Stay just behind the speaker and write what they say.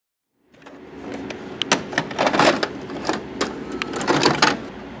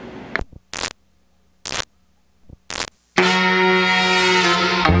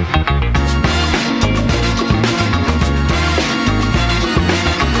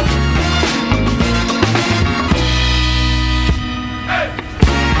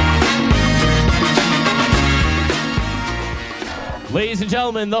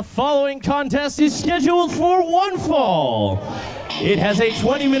gentlemen, the following contest is scheduled for one fall. It has a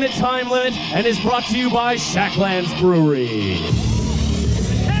 20-minute time limit and is brought to you by Shacklands Brewery.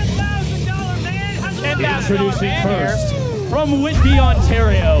 $10,000 man. Introducing first, from Whitby,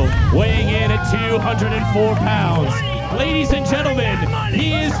 Ontario, weighing in at 204 pounds. Ladies and gentlemen,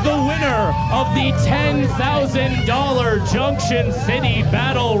 he is the winner of the $10,000 Junction City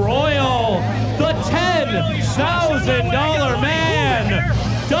Battle Royal. The $10,000 man,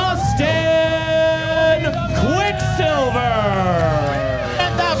 Dustin Quicksilver.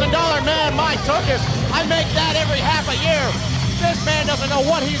 $10,000 man, my tuchus. I make that every half a year. This man doesn't know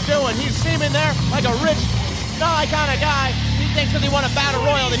what he's doing. He's seeming there like a rich, guy kind of guy. He thinks because he won a battle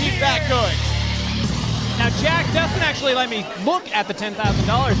royal that he's that good. Now, Jack, Dustin actually let me look at the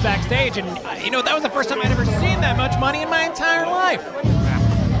 $10,000 backstage, and you know, that was the first time I'd ever seen that much money in my entire life.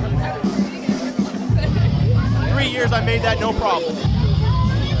 3 years I made that no problem.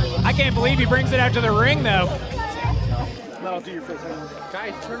 I can't believe he brings it out to the ring, though. That'll do your face.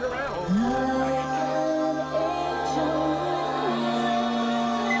 Guys, turn around.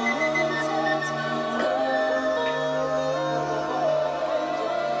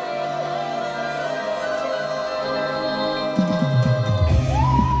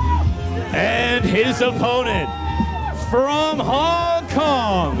 And his opponent, from Hong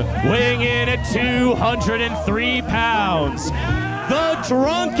Kong, weighing in at 203 pounds, the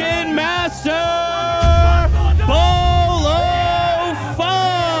Drunken Master, Bolo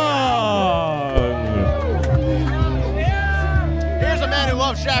Fung. Here's a man who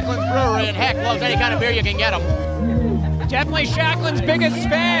loves Shacklands Brewery and heck loves any kind of beer you can get him. Definitely Shackland's biggest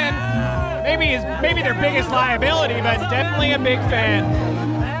fan. Maybe their biggest liability, but definitely a big fan.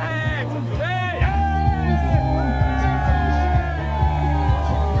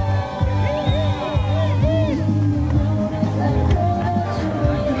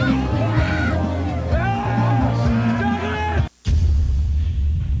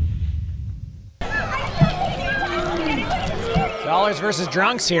 Dollars versus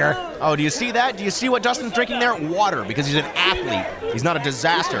drunks here. Oh, do you see that? Do you see what Dustin's drinking there? Water, because he's an athlete. He's not a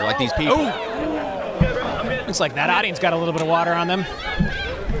disaster like these people. Ooh. Looks like that audience got a little bit of water on them.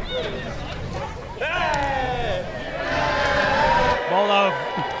 Bolo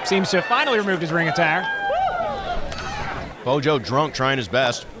seems to have finally removed his ring attire. Bojo drunk, trying his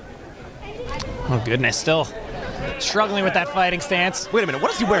best. Oh, goodness, still struggling with that fighting stance. Wait a minute,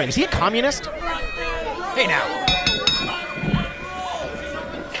 what is he wearing? Is he a communist? Hey, now.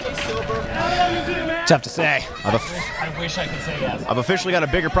 Tough to say. I wish I could say yes. I've officially got a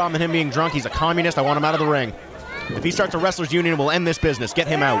bigger problem than him being drunk. He's a communist. I want him out of the ring. If he starts a wrestlers union, we'll end this business. Get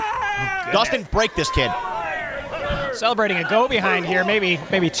him out. Oh, Dustin, break this kid. Celebrating a go behind here,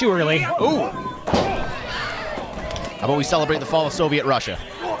 maybe too early. Ooh. How about we celebrate the fall of Soviet Russia?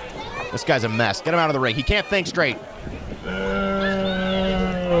 This guy's a mess. Get him out of the ring. He can't think straight.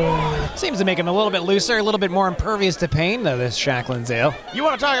 Seems to make him a little bit looser, a little bit more impervious to pain, though, this Shacklands ale. You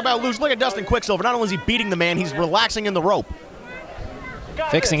want to talk about loose? Look at Dustin Quicksilver. Not only is he beating the man, he's relaxing in the rope.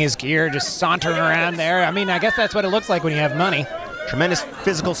 Fixing his gear, just sauntering around there. I mean, I guess that's what it looks like when you have money. Tremendous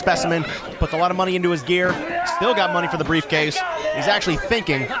physical specimen. Puts a lot of money into his gear. Still got money for the briefcase. He's actually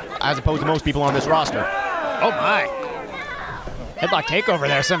thinking, as opposed to most people on this roster. Oh, my. Headlock takeover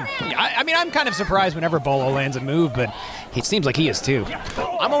there. I mean, I'm kind of surprised whenever Bolo lands a move, but it seems like he is too.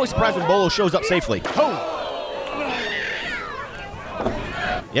 I'm always surprised when Bolo shows up safely. Oh!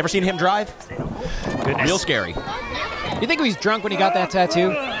 You ever seen him drive? Goodness. Real scary. You think he was drunk when he got that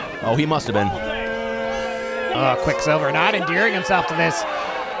tattoo? Oh, he must have been. Oh, Quicksilver not endearing himself to this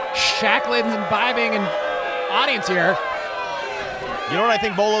Shacklands imbibing and audience here. You know what I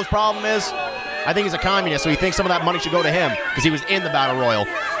think Bolo's problem is? I think he's a communist, so he thinks some of that money should go to him because he was in the Battle Royal.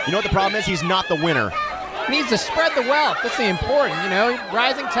 You know what the problem is? He's not the winner. He needs to spread the wealth. That's the important, you know.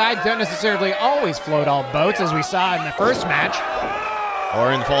 Rising tides don't necessarily always float all boats, as we saw in the first match.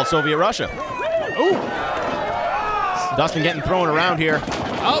 Or in the fall of Soviet Russia. Ooh. Dustin getting thrown around here.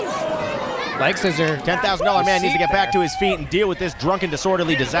 Oh. Leg scissor. $10,000 man needs to get back to his feet and deal with this drunken,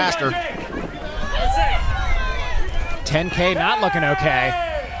 disorderly disaster. 10K not looking okay.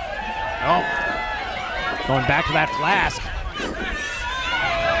 Oh. Going back to that flask.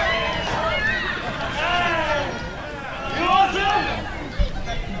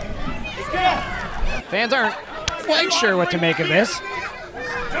 Fans aren't quite sure what to make of this.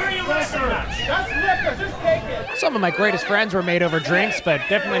 Some of my greatest friends were made over drinks, but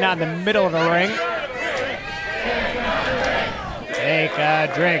definitely not in the middle of a ring. Take a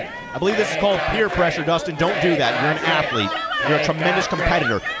drink. I believe this is called peer pressure, Dustin. Don't do that. You're an athlete. You're a tremendous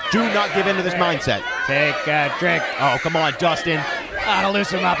competitor. Do not give in to this mindset. Take a drink. Oh, come on, Dustin. To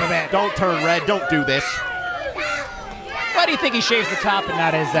loosen him up a bit. Don't turn red. Don't do this. Why do you think he shaves the top and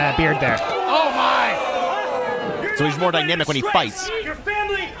not his beard there? Oh, my. So he's more dynamic when he fights. Your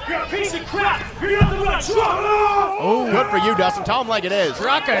family, you're a piece of crap. You're nothing but a truck. Oh, good for you, Dustin. Tell him like it is.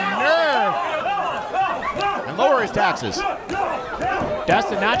 Drunken nerve. And lower his taxes.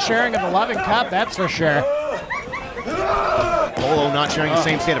 Dustin not sharing of the loving cup, that's for sure. Bolo not sharing the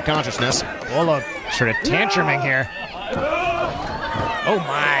same state of consciousness. Bolo sort of tantruming here. Oh,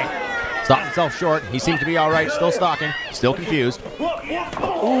 my. Stopped himself short. He seems to be all right. Still stalking. Still confused.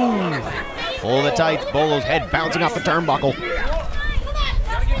 Ooh. Pull the tights. Bolo's head bouncing off the turnbuckle.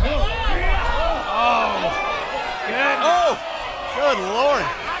 Oh, good Lord.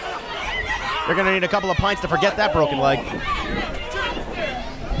 They're going to need a couple of pints to forget that broken leg.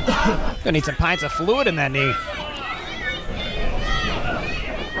 Gonna need some pints of fluid in that knee.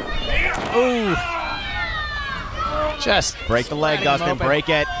 Ooh. Just break the leg, Dustin. Break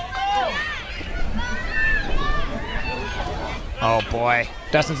it. Oh, boy.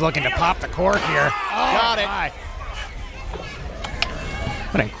 Dustin's looking to pop the cork here. Oh, got it. My.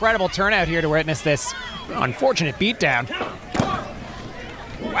 What an incredible turnout here to witness this unfortunate beatdown.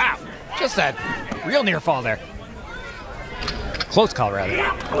 Wow. Just a real near fall there. Close call, rather.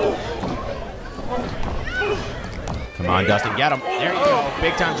 Come on, Dustin. Get him. There you go.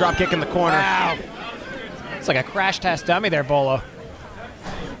 Big time drop kick in the corner. Wow. It's like a crash test dummy there, Bolo.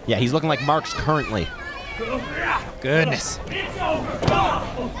 Yeah, he's looking like Marks currently. Goodness.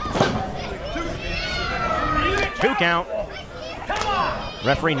 2 count.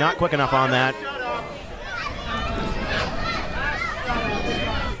 Referee not quick enough on that.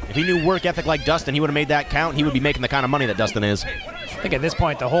 If he knew work ethic like Dustin, he would have made that count. He would be making the kind of money that Dustin is. I think at this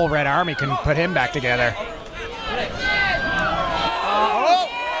point, the whole Red Army can put him back together.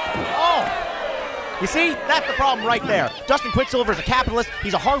 You see, that's the problem right there. Dustin Quicksilver is a capitalist,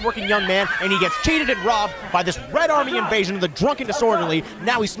 he's a hard-working young man, and he gets cheated and robbed by this Red Army invasion of the drunken disorderly.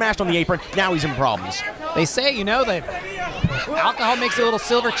 Now he's smashed on the apron, now he's in problems. They say, you know, that alcohol makes you a little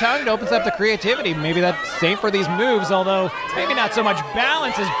silver-tongued, opens up the creativity. Maybe that's same for these moves, although maybe not so much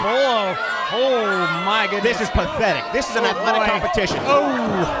balance as Bolo. Oh, my goodness. This is pathetic. This is an athletic competition.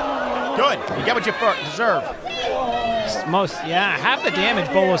 Oh! Good. You get what you deserve. Half the damage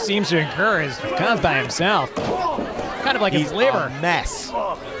Bolo seems to incur is caused by himself. Kind of like his liver. A mess.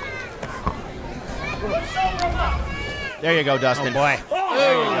 There you go, Dustin. Oh, boy.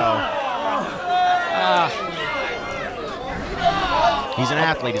 There you go. He's an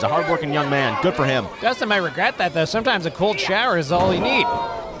athlete. He's a hard-working young man. Good for him. Dustin might regret that, though. Sometimes a cold shower is all you need.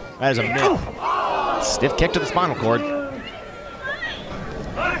 That is a myth. Stiff kick to the spinal cord.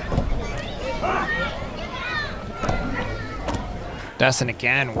 Dustin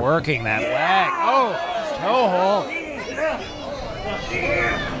again working that leg. Oh, toe hold.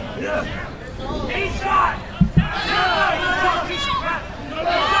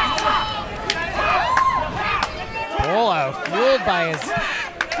 Bolo, fueled by his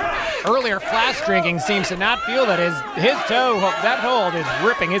earlier flash drinking, seems to not feel that his toe, that hold is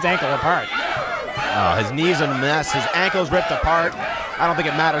ripping his ankle apart. Oh, his knee's a mess. His ankle's ripped apart. I don't think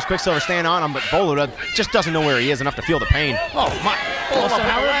it matters. Quicksilver staying on him, but Bolo just doesn't know where he is enough to feel the pain. Oh, my. Bolo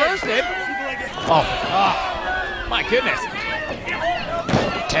somehow reversed it. Oh, my goodness.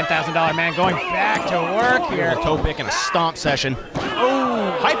 $10,000 man going back to work here. A toe pick and a stomp session.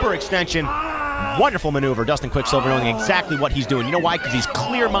 Oh, hyperextension. Wonderful maneuver. Dustin Quicksilver knowing exactly what he's doing. You know why? Because he's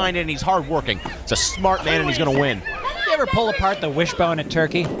clear-minded and he's hardworking. He's a smart man and he's going to win. You ever pull apart the wishbone at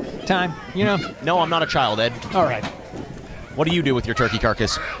turkey time? You know? No, I'm not a child, Ed. All right. What do you do with your turkey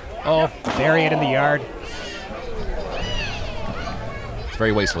carcass? Oh, bury it in the yard. It's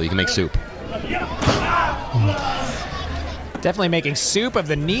very wasteful. You can make soup. Definitely making soup of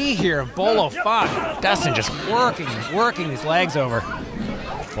the knee here of Bolo Fung. Dustin just working his legs over.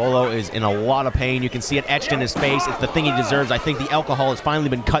 Bolo is in a lot of pain. You can see it etched in his face. It's the thing he deserves. I think the alcohol has finally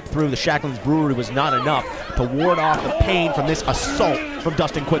been cut through. The Shacklands brewery was not enough to ward off the pain from this assault from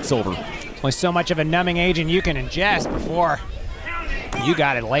Dustin Quicksilver. Only so much of a numbing agent you can ingest before you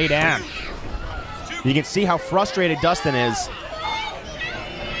got it lay down. You can see how frustrated Dustin is.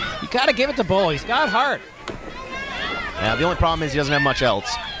 You got to give it to Bolo. He's got heart. Yeah, the only problem is he doesn't have much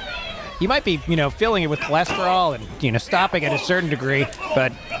else. He might be, filling it with cholesterol and, stopping at a certain degree,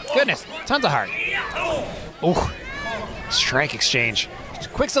 but goodness, tons of heart. Oh, strike exchange.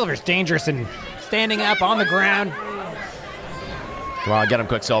 Quicksilver's dangerous and standing up on the ground. Come on, get him,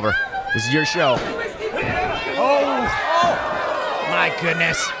 Quicksilver. This is your show. Oh, my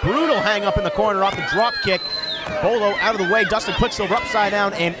goodness. Brutal hang up in the corner off the drop kick. Bolo out of the way. Dustin Quicksilver upside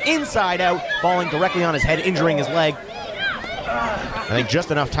down and inside out, falling directly on his head, injuring his leg. I think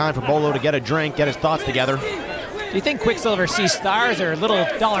just enough time for Bolo to get a drink, get his thoughts together. Do you think Quicksilver sees stars or little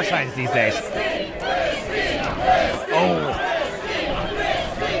dollar signs these days? Oh.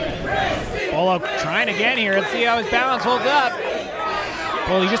 Bolo trying again here. Let's see how his balance holds up.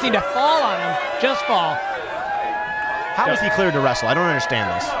 Well, you just need to fall on him. Just fall. How is he cleared to wrestle? I don't understand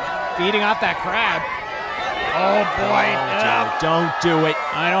this. Feeding off that crab. Oh, boy. Don't do it.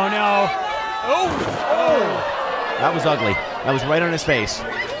 I don't know. Oh. That was ugly. That was right on his face.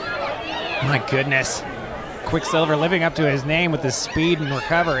 My goodness. Quicksilver living up to his name with his speed and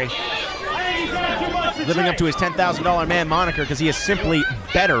recovery. Living up to his $10,000 man moniker because he is simply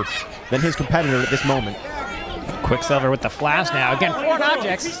better than his competitor at this moment. Quicksilver with the flash now. Again, foreign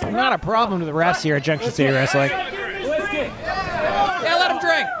objects, not a problem to the refs here at Junction City Wrestling. Yeah, let him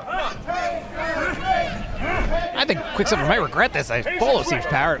drink. I think Quicksilver might regret this. Bolo seems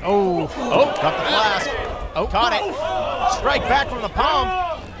powered. Oh, Got the flask. Oh, Caught it. Strike back from the palm.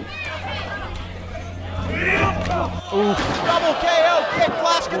 Ooh. Double KO, kick,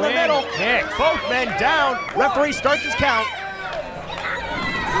 flask in the middle. Kicks. Both men down. Referee starts his count.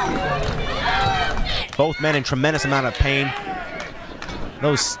 Both men in tremendous amount of pain.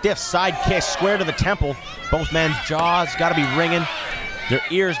 Those stiff side kicks square to the temple. Both men's jaws got to be ringing. Their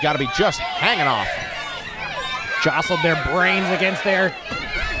ears got to be just hanging off. Jostled their brains against their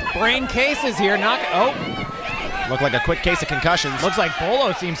brain cases here. Looked like a quick case of concussions. Looks like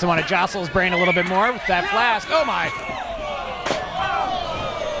Bolo seems to want to jostle his brain a little bit more with that flask. Oh my.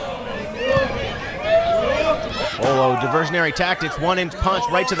 Bolo, diversionary tactics, 1-inch punch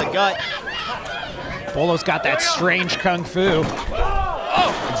right to the gut. Bolo's got that strange kung fu.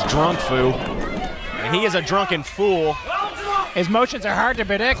 It's drunk fu. And he is a drunken fool. His motions are hard to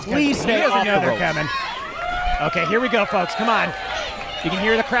predict. Please he stay doesn't off know the they're ropes. coming. Okay, here we go, folks. Come on. You can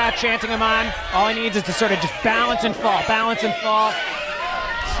hear the crowd chanting him on. All he needs is to sort of just balance and fall, balance and fall.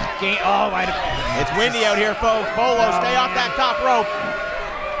 It's windy out here, folks. Bolo, stay off that top rope.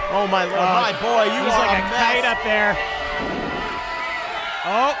 Oh, my Lord. My boy, you He's are like a a mess. kite up there.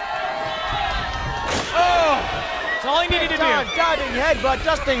 Oh. That's all he needed to do. Diving head, but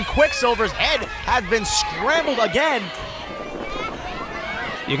Dustin Quicksilver's head has been scrambled again.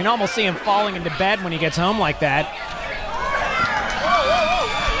 You can almost see him falling into bed when he gets home like that.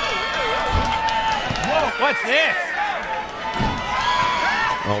 What's this?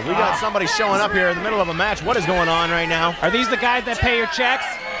 Oh, we got somebody showing up here in the middle of a match. What is going on right now? Are these the guys that pay your checks?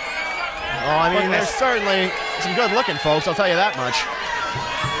 Oh, I mean, Look at there's this. certainly some good-looking folks, I'll tell you that much.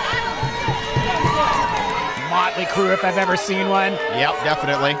 Motley crew, if I've ever seen one. Yep,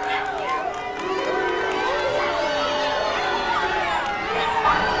 definitely.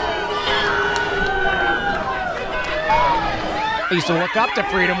 I used to look up to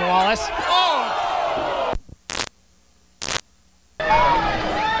Freedom Wallace.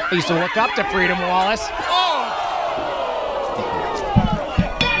 I used to look up to Freedom Wallace.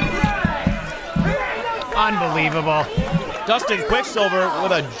 Unbelievable. Dustin Quicksilver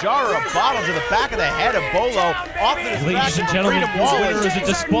with a jar of bottles to the back of the head of Bolo. Off to the Ladies and gentlemen, Freedom the winner Wallace. is a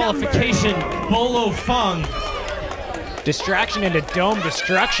disqualification. Bolo Fung. Distraction into dome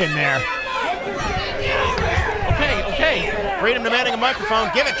destruction there. Okay. Freedom demanding a microphone.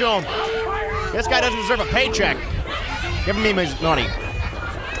 Give it to him. This guy doesn't deserve a paycheck. Give him his money.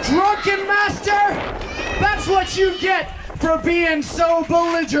 Drunken Master, that's what you get for being so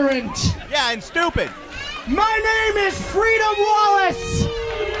belligerent. Yeah, and stupid. My name is Freedom Wallace,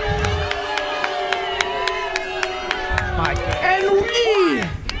 My God. and we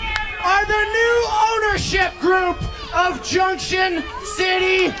are the new ownership group of Junction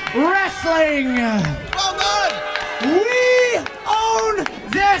City Wrestling. Well done. We own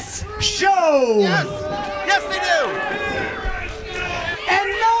this show. Yes, they do. And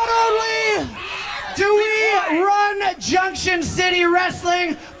not only do we run Junction City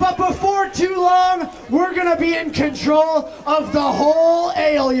Wrestling, but before too long, we're gonna be in control of the whole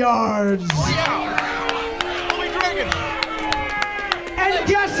ale yards. What are we drinking? And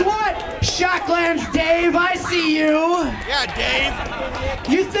guess what? Shacklands Dave, I see you. Yeah, Dave.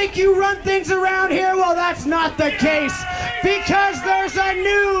 You think you run things around here? Well, that's not the case, because there's a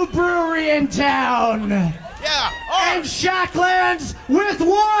new brewery in town. Yeah. And Shacklands, with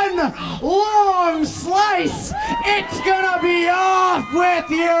one long slice, it's gonna be off with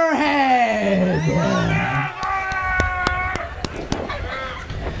your head.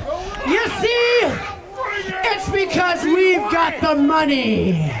 You see, it's because we've got the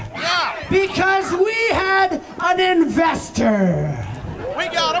money. Yeah. Because we had an investor. We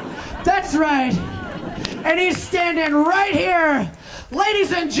got him. That's right. And he's standing right here.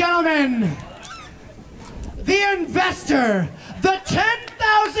 Ladies and gentlemen, the investor the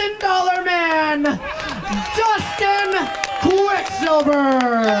 $10,000 man, Dustin Quicksilver.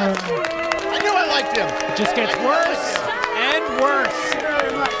 I knew I liked him. It just gets worse and worse.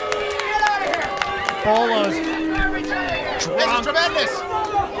 Bolo's This is drunk. tremendous.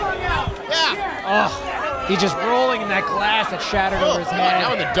 Yeah. Oh, he's just rolling in that glass that shattered over his head.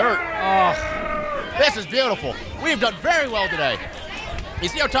 Now in the dirt. Oh, This is beautiful. We've done very well today. You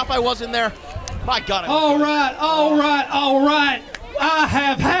see how tough I was in there? My God. All right. I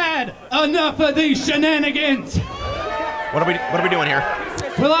have had enough of these shenanigans. What are we doing here?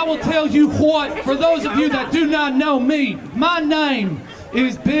 Well, I will tell you what, for those of you that do not know me, my name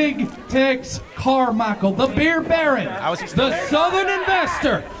is Big Tex Carmichael, the beer baron, the Southern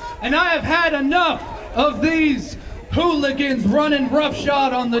investor, and I have had enough of these hooligans running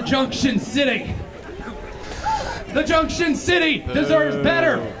roughshod on the Junction City. The Junction City deserves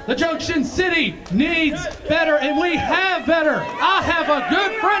better. The Junction City needs better, and we have better. I have a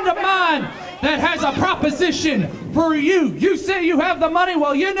good friend of mine that has a proposition for you. You say you have the money.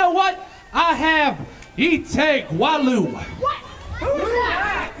 Well, you know what? I have Ed Walu.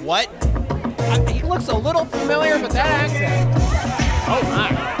 What? he looks a little familiar, but that accent. Oh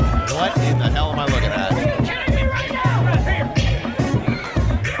my. What in the hell am I looking at?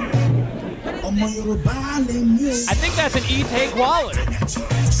 I think that's an Ed Wallace.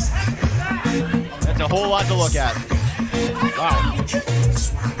 That's a whole lot to look at. Wow.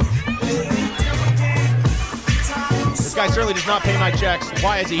 This guy certainly does not pay my checks.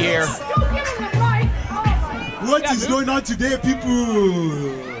 Why is he here? What is going on today,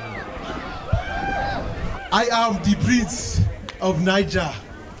 people? I am the Prince of Niger.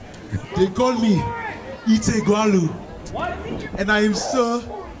 They call me Ed Gwalu. And I am so...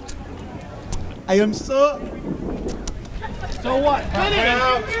 So what? I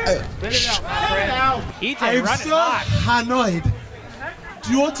am so annoyed.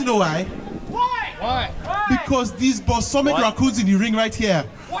 Do you want to know why? Why? Because these Balsamic raccoons in the ring right here.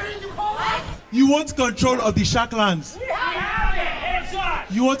 What did you call us? You want control of the Shacklands.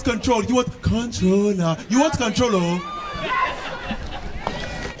 You want control. You want controller. You want control. Oh.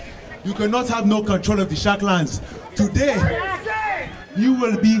 You cannot have no control of the Shacklands. Today, you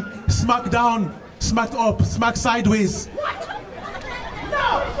will be smacked down, smacked up, smacked sideways.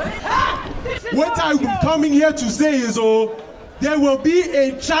 What I'm coming here to say is, there will be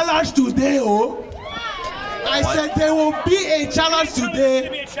a challenge today, I said there will be a challenge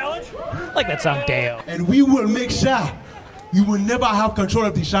today. I like that song, Deo. And we will make sure you will never have control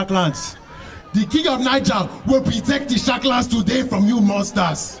of the Shacklands. The King of Niger will protect the Shacklands today from you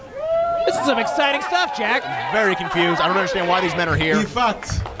monsters. This is some exciting stuff, Jack. Very confused. I don't understand why these men are here. In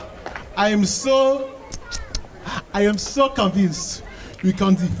fact, I am so convinced we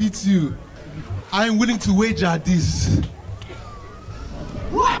can defeat you. I am willing to wager this.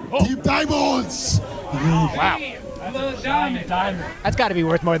 Deep diamonds! Wow. That's got to be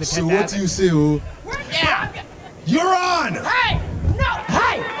worth more than So 10,000. what do you say, Yeah. You're on! Hey! No!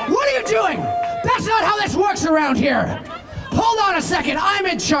 Hey! What are you doing? That's not how this works around here! Hold on a second, I'm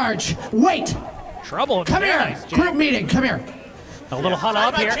in charge. Wait! Trouble in Come here! paradise, Jack. Group meeting, come here. A little huddle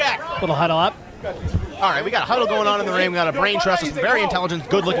up here. Jack. Little huddle up. All right, we got a huddle going on in the ring. We got a brain trust with some very intelligent,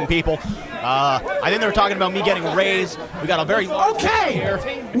 good-looking people. I think they were talking about me getting a raise. We got a very large Okay, here.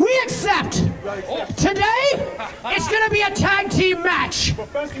 we accept. Today, it's going to be a tag team match.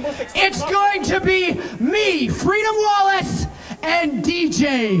 It's going to be me, Freedom Wallace, and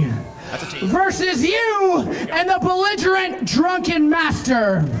DJ That's a team. versus you and the belligerent Drunken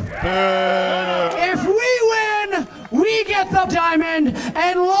Master. If we win, we get the diamond,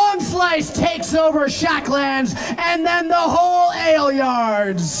 and Long Slice takes over Shacklands, and then the whole ale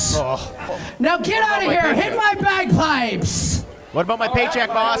yards. Now get out of here, hit my bagpipes. What about my paycheck,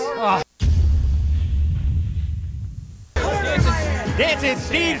 boss? Dancing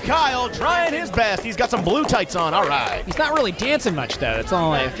Steve Kyle, trying his best. He's got some blue tights on. All right. He's not really dancing much, though. That's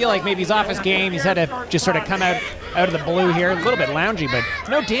all. I feel like maybe he's off his game. He's had to just sort of come out of the blue here. A little bit loungy, but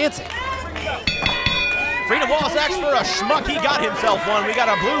no dancing. Freedom Wallace acts for a schmuck. He got himself one. We got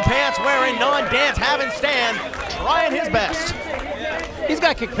a blue pants wearing, non-dance having stand, trying his best. He's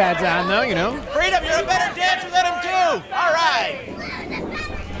got kick pads on, though, you know. Freedom, you're a better dancer than him too. All right.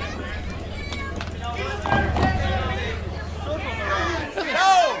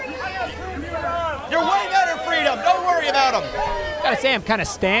 No. You're way better, Freedom. Don't worry about him. Gotta say, I'm kind of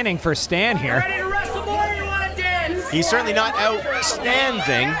standing for Stan here. He's certainly not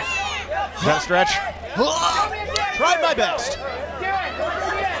outstanding. Is that a stretch? Tried my best.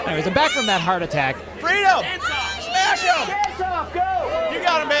 Anyways, I'm back from that heart attack. Freedom! Smash him! You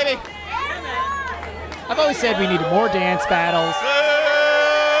got him, baby. I've always said we need more dance battles.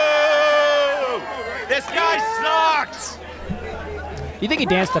 Boo! This guy sucks! You think he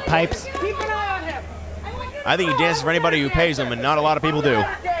danced the pipes? I think he dances for anybody who pays him, and not a lot of people do. There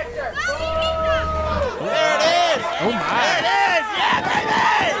it is! Oh my! There it is! Yeah,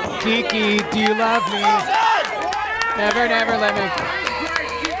 baby! Kiki, do you love me? Never, never let me.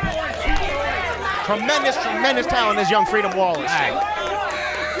 Tremendous, tremendous talent, this young Freedom Wallace.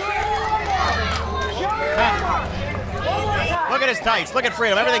 Look at his tights. Look at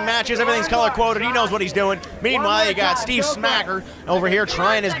Freedom. Everything matches. Everything's color-coded. He knows what he's doing. Meanwhile, you got Steve Smacker over here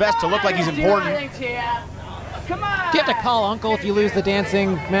trying his best to look like he's important. Do you have to call uncle if you lose the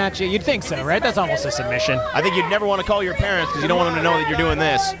dancing match? You'd think so, right? That's almost a submission. I think you'd never want to call your parents because you don't want them to know that you're doing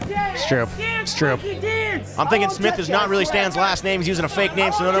this. It's true. It's true. I'm thinking Smith is not really Stan's last name. He's using a fake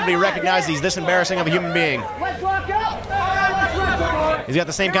name so nobody recognizes he's this embarrassing of a human being. He's got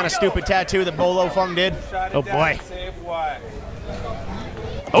the same kind of stupid tattoo that Bolo Fung did. Oh, boy.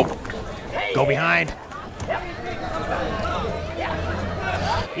 Oh, go behind.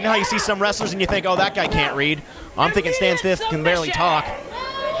 You know how you see some wrestlers and you think, oh, that guy can't read? I'm thinking Stan Smith can barely talk.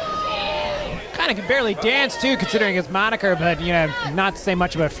 Kind of can barely dance, too, considering his moniker, but, you know, not to say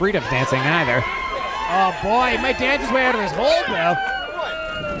much about Freedom dancing either. Oh, boy, he might dance his way out of this hold, though.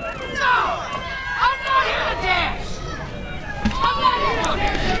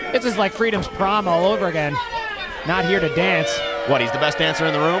 This is like Freedom's prom all over again. Not here to dance. What, he's the best dancer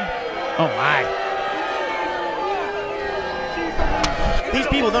in the room? Oh, my. These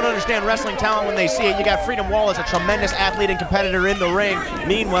people don't understand wrestling talent when they see it. You got Freedom Wallace, a tremendous athlete and competitor in the ring.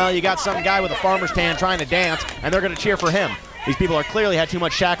 Meanwhile, you got some guy with a farmer's tan trying to dance, and they're going to cheer for him. These people are clearly had too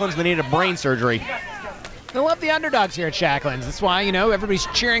much Shacklands and they needed a brain surgery. They love the underdogs here at Shacklands. That's why, you know, everybody's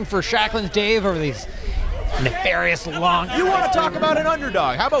cheering for Shacklands Dave over these nefarious long. You want to talk about an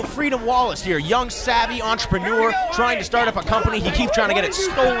underdog? How about Freedom Wallace here? Young, savvy entrepreneur trying to start up a company. He keeps trying to get it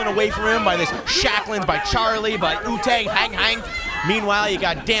stolen away from him by this Shacklands, by Charlie, by Wu-Tang, Hang. Meanwhile, you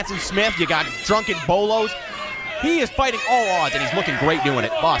got Dancing Smith, you got Drunken Bolos. He is fighting all odds, and he's looking great doing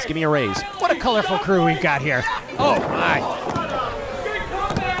it. Boss, give me a raise. What a colorful crew we've got here. Oh, my.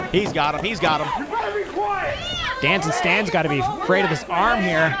 He's got him. He's got him. Dancing Stan's got to be afraid of his arm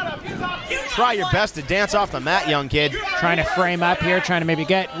here. Try your best to dance off the mat, young kid. Trying to frame up here, trying to maybe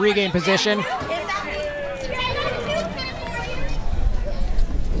regain position.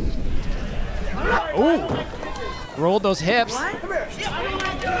 Ooh. Rolled those hips.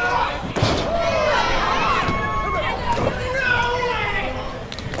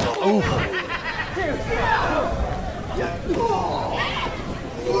 Ooh.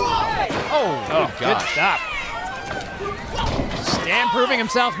 Oh, good stuff. Stan proving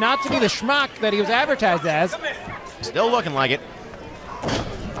himself not to be the schmuck that he was advertised as. Still looking like it.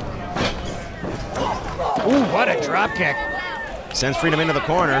 Ooh, what a drop kick. Sends Freedom into the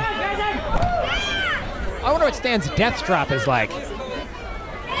corner. I wonder what Stan's death drop is like.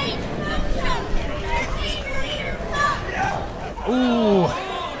 Ooh.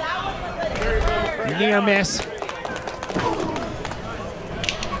 Near miss.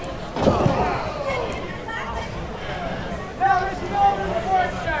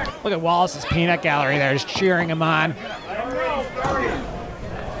 Look at Wallace's peanut gallery there, just cheering him on.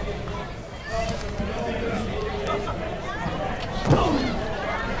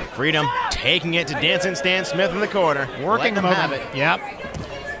 Freedom taking it to Dancing Stan Smith in the corner. Working him over. Yep.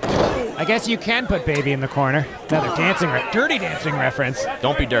 I guess you can put Baby in the corner. Another dirty dancing reference.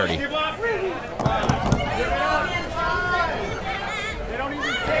 Don't be dirty.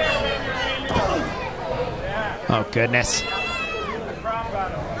 Oh, goodness.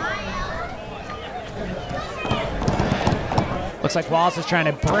 Looks like Wallace is trying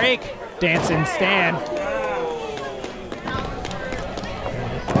to break Dancing Stan.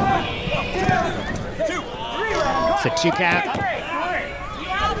 It's a 2 count.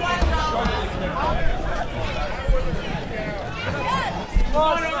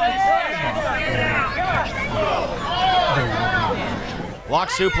 Lock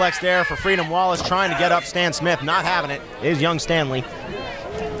suplex there for Freedom Wallace, trying to get up Stan Smith. Not having it is young Stanley.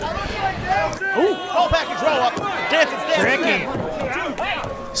 Ooh, full package roll up. Dancing Stan Tricky.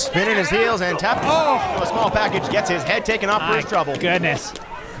 Smith. Spinning his heels and tapping a small package. Gets his head taken off for his trouble. Goodness.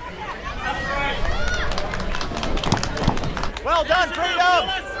 Well done, Freedom.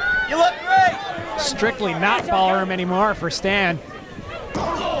 You look great. Strictly not ballroom anymore for Stan.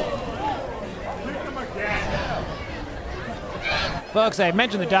 Folks, I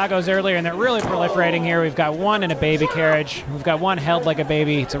mentioned the doggos earlier, and they're really proliferating here. We've got one in a baby carriage. We've got one held like a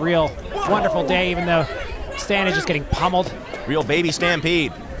baby. It's a real wonderful day, even though Stan is just getting pummeled. Real baby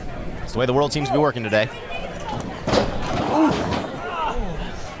stampede. It's the way the world seems to be working today.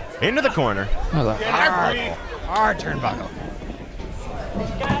 Into the corner. That was a hard turnbuckle.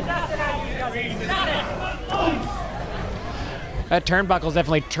 That turnbuckle's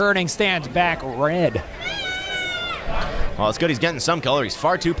definitely turning Stan's back red. Well, it's good he's getting some color. He's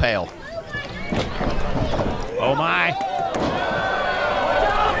far too pale. Oh my.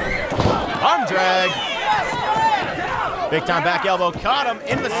 Arm drag. Big time back elbow. Caught him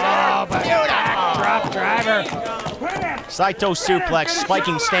in the center. Drop driver. Saito suplex.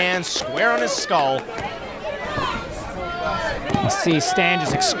 Spiking Stan square on his skull. You see Stan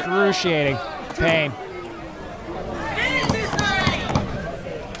just excruciating pain.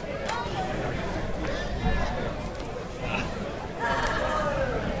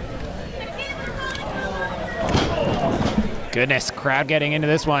 Goodness, crowd getting into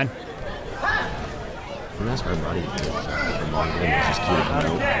this one.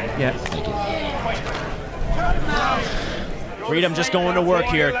 Yeah. Freedom just going to work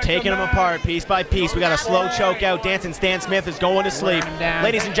here, taking them apart piece by piece. We got a slow choke out. Dancing Stan Smith is going to sleep.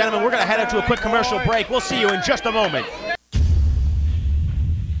 Ladies and gentlemen, we're going to head out to a quick commercial break. We'll see you in just a moment.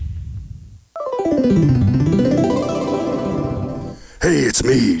 Hey, it's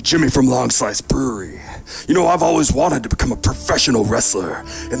me, Jimmy from Long Slice Brewery. You know, I've always wanted to become a professional wrestler,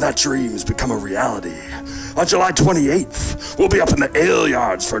 and that dream has become a reality. On July 28th, we'll be up in the ale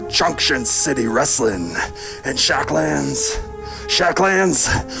yards for Junction City Wrestling. And Shacklands,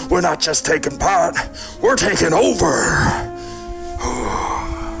 we're not just taking part, we're taking over.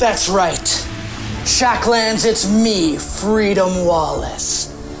 That's right. Shacklands, it's me, Freedom Wallace.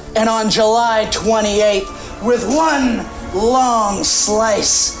 And on July 28th, with one long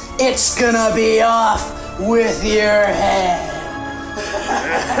slice, it's gonna be off with your head.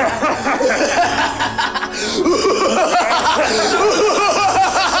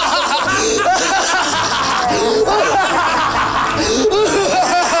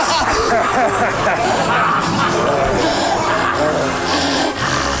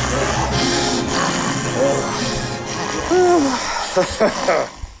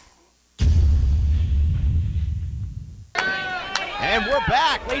 And we're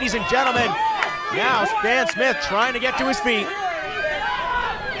back, ladies and gentlemen. Now Stan Smith trying to get to his feet.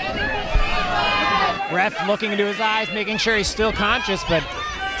 Ref looking into his eyes, making sure he's still conscious, but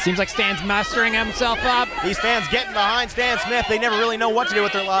seems like Stan's mustering himself up. These fans getting behind Stan Smith. They never really know what to do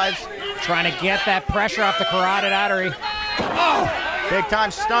with their lives. Trying to get that pressure off the carotid artery. Oh! Big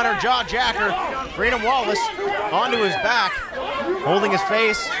time stunner, jaw jacker. Freedom Wallace onto his back, holding his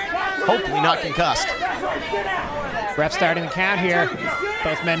face, hopefully not concussed. Ref starting the count here.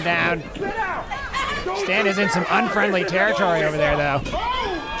 Both men down. Stan is in some unfriendly territory over there, though.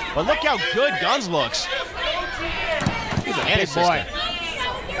 But look how good Guns looks. He's a big boy.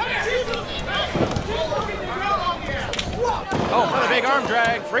 Oh, another big arm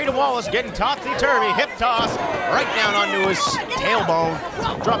drag. Freedom Wallace getting topsy-turvy. Hip toss right down onto his tailbone.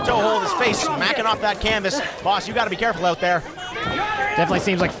 Drop toe hold, his face smacking off that canvas. Boss, you got to be careful out there. Definitely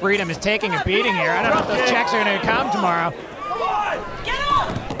seems like Freedom is taking a beating here. I don't know if those checks are going to come tomorrow.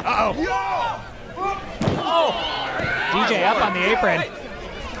 Uh-oh. Oh. DJ up on the apron.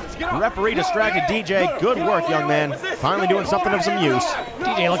 Referee distracted DJ. Good work, young man. Finally doing something of some use.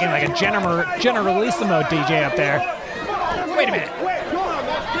 DJ looking like a Generalissimo DJ up there. Wait a minute.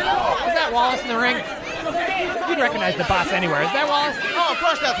 Is that Wallace in the ring? You'd recognize the boss anywhere. Is that Wallace? Oh, of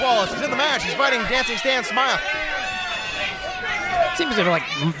course that's Wallace. He's in the match. He's fighting Dancing Stan Smith. Seems to be like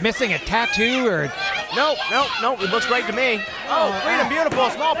missing a tattoo or... Nope. It looks great to me. Oh, Freedom, beautiful.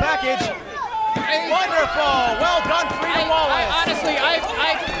 Small package. Wonderful. Well done, Freedom Wallace.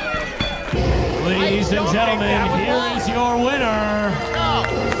 Ladies and gentlemen, here is your winner,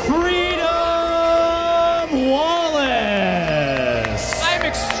 Freedom Wallace. I'm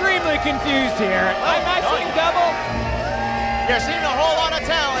extremely confused here. Am I seeing double? You're seeing a whole lot of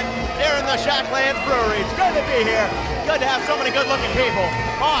talent here in the Shacklands Brewery. It's good to be here. Good to have so many good-looking people.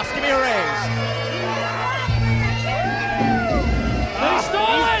 Boss, give me a raise. They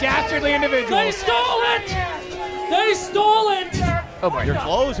stole These it! dastardly individuals. They stole it! They stole it! Oh my Your God.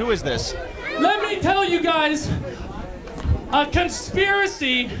 clothes? Who is this? Let me tell you guys, a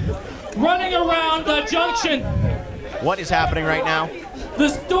conspiracy running around the Junction. What is happening right now? The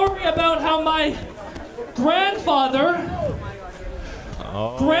story about how my grandfather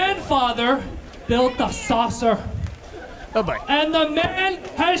built a saucer. Oh boy. And the man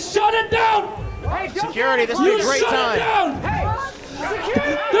has shut it down! Security, this is a great shut time. it down!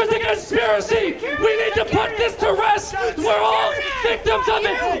 There's a conspiracy! We need to put this to rest! We're all victims of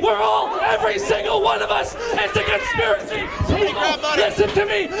it! We're all every every single one of us. It's a conspiracy. People, listen to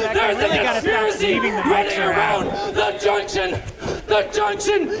me. There's really a gotta stop conspiracy leaving the running mics around. the junction. The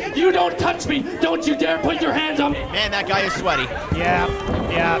junction. You don't touch me. Don't you dare put your hands on me. Man, that guy is sweaty. Yeah,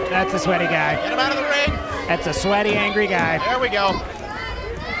 that's a sweaty guy. Get him out of the ring. That's a sweaty, angry guy. There we go. All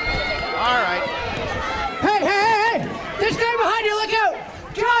right. Hey! This guy behind you, look out!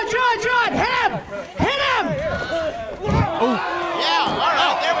 John! Hit him! Yeah, all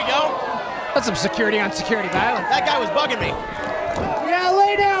right, there we go. That's some security on security violence. That guy was bugging me. Yeah,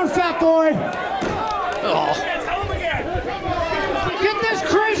 lay down, fat boy! Oh. Get this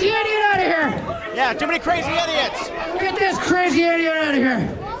crazy idiot out of here! Yeah, too many crazy idiots. Get this crazy idiot out of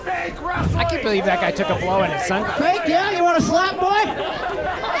here! I can't believe that guy took a blow in his sunglasses. Fake, yeah? You want to slap, boy?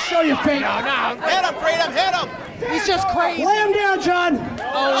 I'll show you fake. No. Hit him, Freedom, hit him. He's just crazy. Lay him down, John!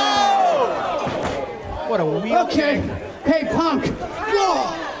 Oh. What a wheel. Okay. Hey, punk.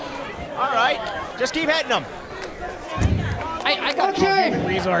 Whoa. All right, just keep hitting him. I got Okay.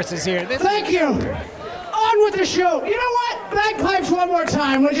 resources here. Thank you. On with the show. You know what? Bagpipes one more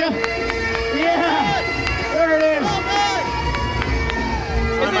time, would you? Yeah. There it is.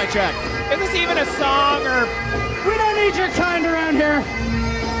 Where's my check? Is this even a song or? We don't need your kind around here.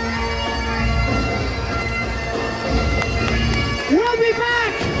 We'll be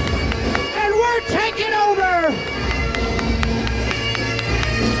back, and we're taking over.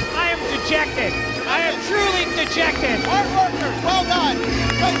 I am dejected. I am truly dejected. Hard workers, well done.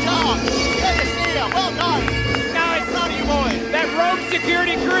 Good job. Good to see you. Well done. Now it's Proud of you boys. that rogue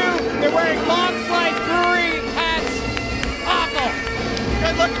security crew. They're wearing long slice brewery hats. Awful.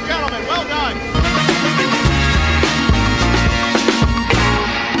 Good looking gentlemen. Well done.